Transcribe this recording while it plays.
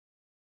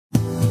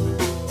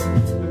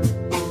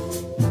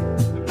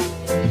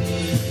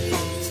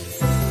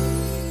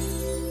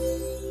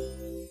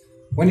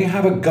When you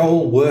have a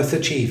goal worth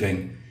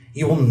achieving,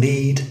 you will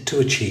need to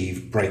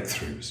achieve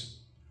breakthroughs.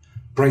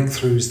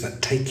 Breakthroughs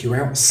that take you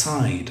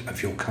outside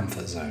of your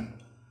comfort zone.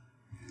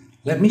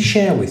 Let me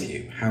share with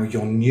you how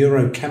your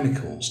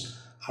neurochemicals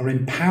are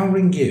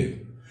empowering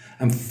you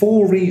and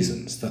 4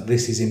 reasons that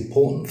this is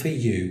important for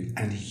you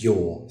and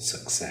your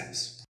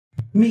success.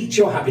 Meet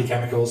your happy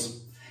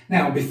chemicals.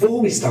 Now,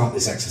 before we start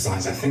this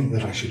exercise, I think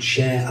that I should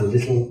share a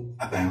little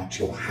about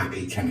your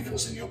happy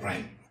chemicals in your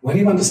brain. When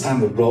you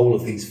understand the role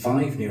of these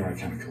 5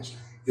 neurochemicals,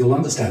 you'll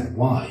understand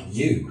why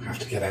you have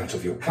to get out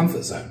of your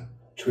comfort zone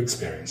to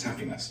experience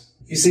happiness.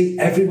 You see,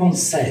 everyone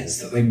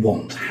says that they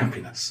want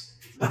happiness,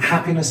 but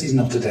happiness is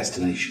not a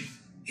destination.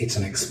 It's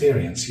an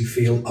experience you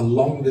feel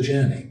along the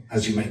journey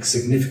as you make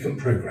significant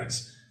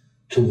progress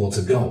towards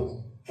a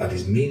goal that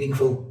is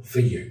meaningful for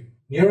you.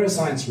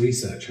 Neuroscience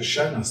research has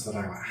shown us that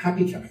our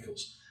happy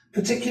chemicals,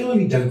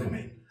 particularly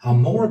dopamine, are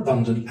more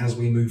abundant as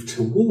we move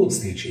towards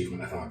the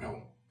achievement of our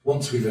goal.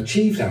 Once we've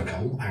achieved our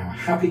goal, our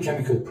happy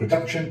chemical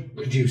production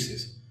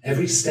reduces.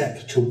 Every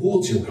step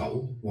towards your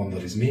goal, one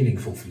that is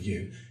meaningful for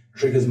you,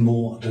 triggers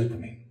more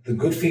dopamine. The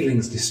good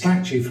feelings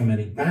distract you from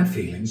any bad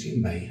feelings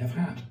you may have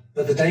had.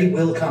 But the day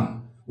will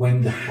come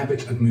when the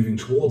habit of moving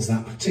towards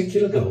that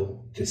particular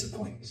goal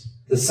disappoints.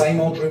 The same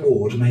old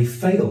reward may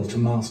fail to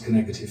mask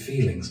negative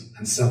feelings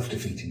and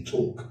self-defeating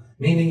talk,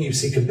 meaning you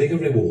seek a bigger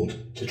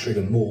reward to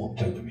trigger more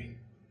dopamine.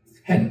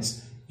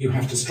 Hence, you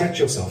have to stretch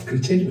yourself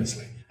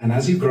continuously. And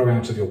as you grow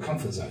out of your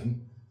comfort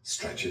zone,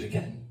 stretch it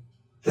again.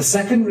 The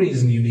second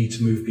reason you need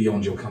to move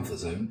beyond your comfort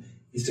zone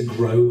is to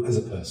grow as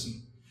a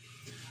person.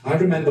 I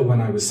remember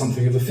when I was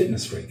something of a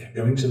fitness freak,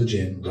 going to the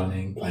gym,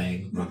 running,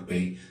 playing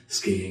rugby,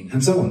 skiing,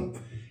 and so on.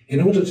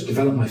 In order to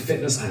develop my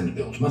fitness and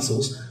build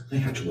muscles, I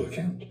had to work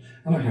out,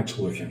 and I had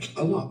to work out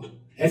a lot.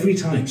 Every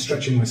time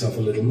stretching myself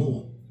a little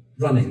more,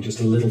 running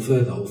just a little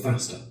further or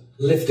faster,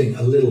 lifting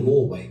a little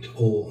more weight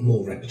or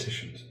more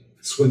repetitions,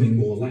 swimming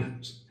more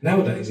laps.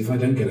 Nowadays, if I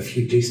don't get a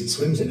few decent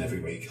swims in every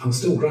week, I'll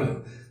still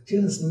grow,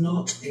 just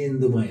not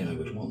in the way I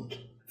would want.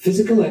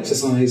 Physical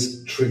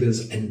exercise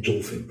triggers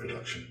endorphin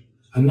production,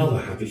 another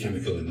happy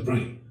chemical in the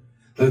brain,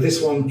 though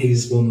this one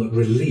is one that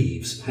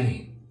relieves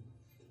pain.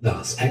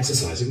 Thus,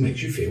 exercising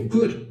makes you feel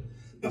good,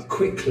 but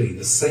quickly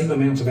the same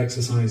amount of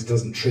exercise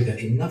doesn't trigger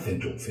enough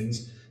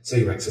endorphins, so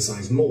you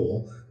exercise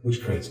more,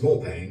 which creates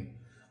more pain,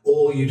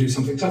 or you do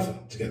something tougher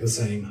to get the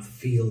same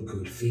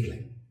feel-good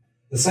feeling.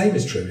 The same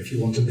is true if you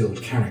want to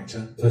build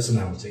character,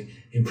 personality,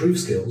 improve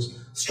skills,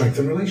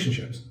 strengthen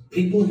relationships.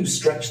 People who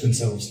stretch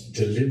themselves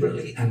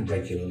deliberately and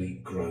regularly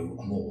grow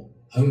more.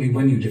 Only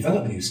when you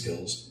develop new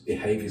skills,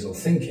 behaviours or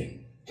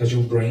thinking does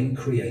your brain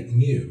create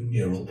new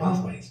neural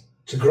pathways.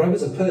 To grow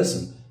as a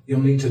person, you'll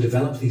need to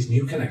develop these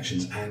new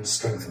connections and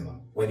strengthen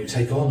them. When you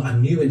take on a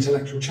new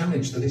intellectual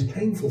challenge that is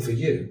painful for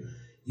you,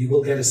 you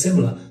will get a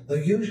similar, though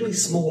usually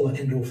smaller,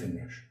 endorphin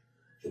rush.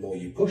 The more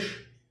you push,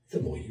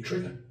 the more you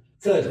trigger.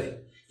 Thirdly,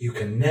 you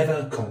can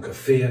never conquer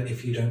fear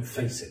if you don't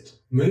face it.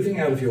 Moving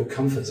out of your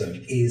comfort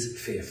zone is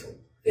fearful.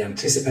 The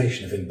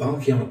anticipation of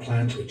embarking on a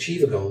plan to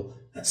achieve a goal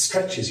that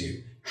stretches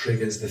you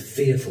triggers the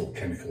fearful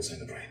chemicals in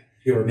the brain.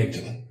 Your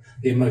amygdala,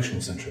 the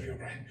emotional centre of your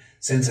brain,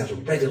 sends out a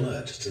red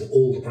alert to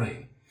all the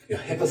brain. Your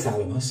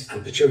hypothalamus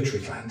and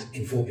pituitary gland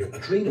inform your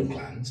adrenal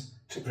glands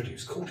to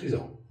produce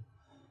cortisol.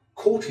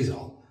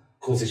 Cortisol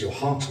causes your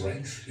heart to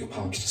race, your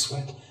palms to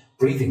sweat,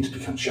 breathing to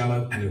become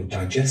shallow, and your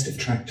digestive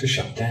tract to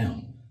shut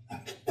down.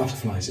 That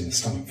butterflies in the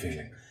stomach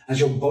feeling, as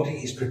your body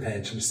is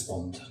prepared to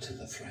respond to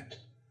the threat.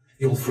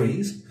 You'll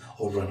freeze,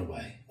 or run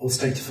away, or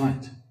stay to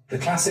fight. The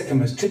classic and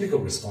most typical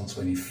response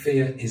when you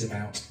fear is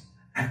about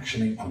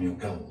actioning on your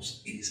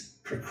goals is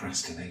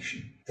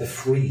procrastination. The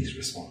freeze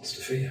response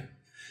to fear.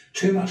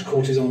 Too much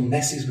cortisol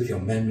messes with your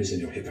memories in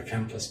your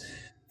hippocampus,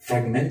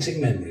 fragmenting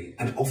memory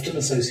and often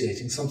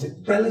associating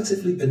something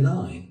relatively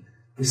benign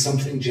with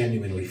something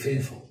genuinely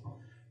fearful.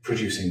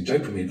 Producing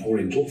dopamine or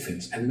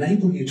endorphins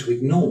enable you to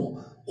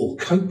ignore or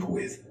cope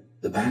with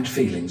the bad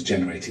feelings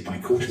generated by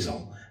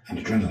cortisol and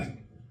adrenaline.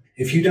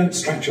 If you don't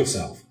stretch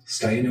yourself,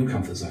 stay in your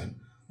comfort zone,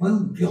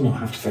 well, you'll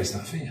not have to face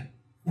that fear,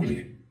 will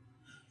you?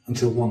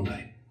 Until one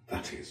day,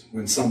 that is,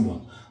 when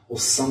someone or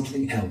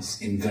something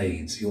else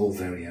invades your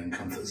very own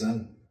comfort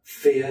zone.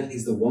 Fear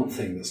is the one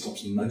thing that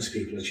stops most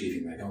people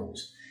achieving their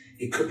goals.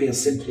 It could be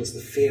as simple as the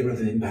fear of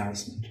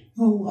embarrassment.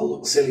 Oh, I'll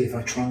look silly if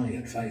I try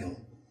and fail.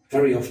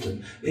 Very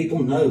often,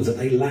 people know that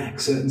they lack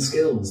certain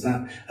skills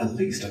that, at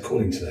least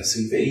according to their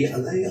CV,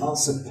 they are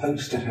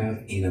supposed to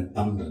have in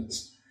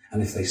abundance.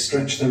 And if they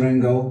stretch their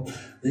own goal,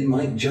 they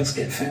might just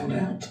get found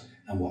out.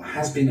 And what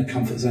has been a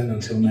comfort zone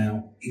until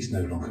now is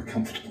no longer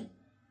comfortable.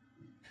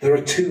 There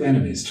are 2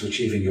 enemies to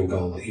achieving your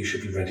goal that you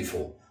should be ready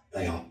for.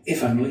 They are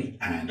if only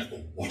and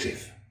what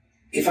if.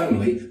 If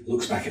only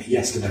looks back at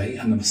yesterday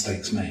and the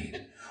mistakes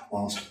made,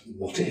 whilst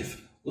what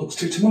if looks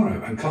to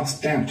tomorrow and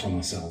casts doubt on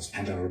ourselves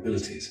and our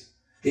abilities.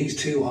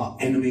 These 2 are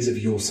enemies of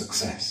your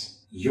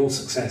success. Your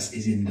success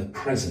is in the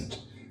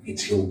present.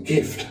 It's your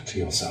gift to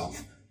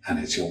yourself, and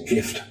it's your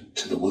gift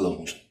to the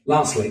world.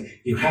 Lastly,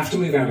 you have to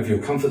move out of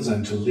your comfort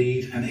zone to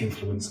lead and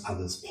influence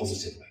others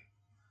positively.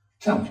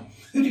 Tell me,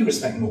 who do you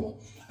respect more?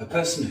 A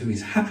person who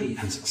is happy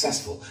and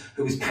successful,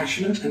 who is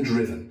passionate and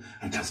driven,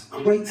 and does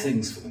great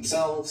things for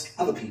themselves,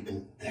 other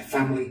people, their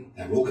family,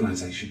 their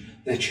organisation,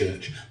 their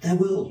church, their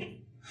world?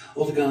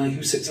 Or the guy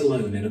who sits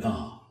alone in a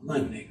bar,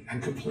 moaning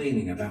and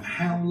complaining about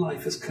how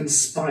life has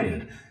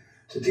conspired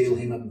to deal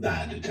him a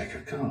bad deck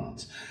of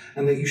cards,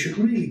 and that you should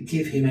really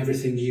give him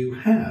everything you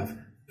have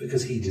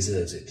because he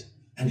deserves it,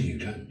 and you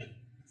don't?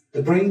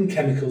 The brain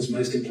chemicals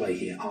most in play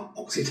here are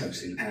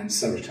oxytocin and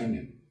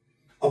serotonin.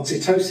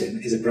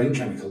 Oxytocin is a brain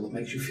chemical that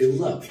makes you feel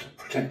loved,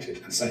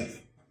 protected and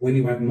safe. When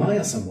you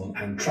admire someone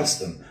and trust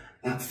them,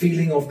 that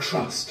feeling of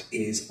trust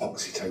is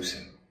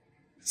oxytocin.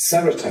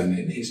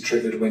 Serotonin is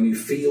triggered when you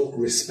feel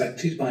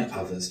respected by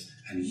others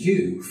and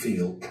you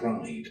feel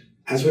pride.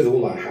 As with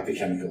all our happy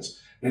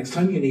chemicals, next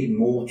time you need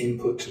more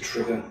input to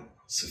trigger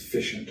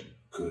sufficient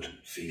good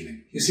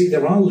feeling. You see,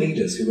 there are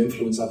leaders who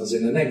influence others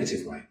in a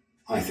negative way.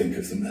 I think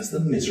of them as the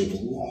miserable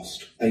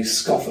lost. They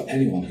scoff at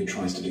anyone who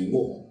tries to do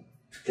more.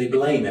 They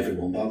blame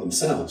everyone but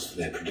themselves for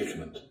their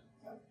predicament.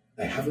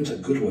 They haven't a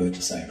good word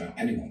to say about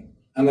anyone.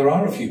 And there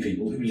are a few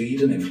people who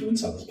lead and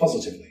influence others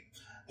positively.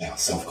 They are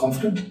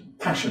self-confident,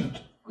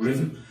 passionate,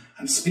 driven,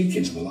 and speak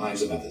into the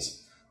lives of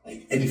others.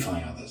 They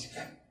edify others,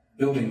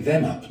 building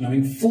them up,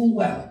 knowing full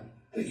well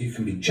that you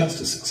can be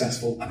just as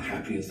successful and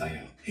happy as they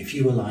are if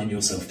you align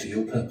yourself to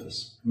your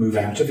purpose, move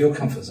out of your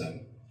comfort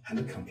zone, and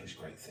accomplish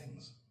great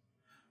things.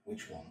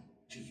 Which one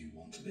do you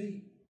want to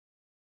be?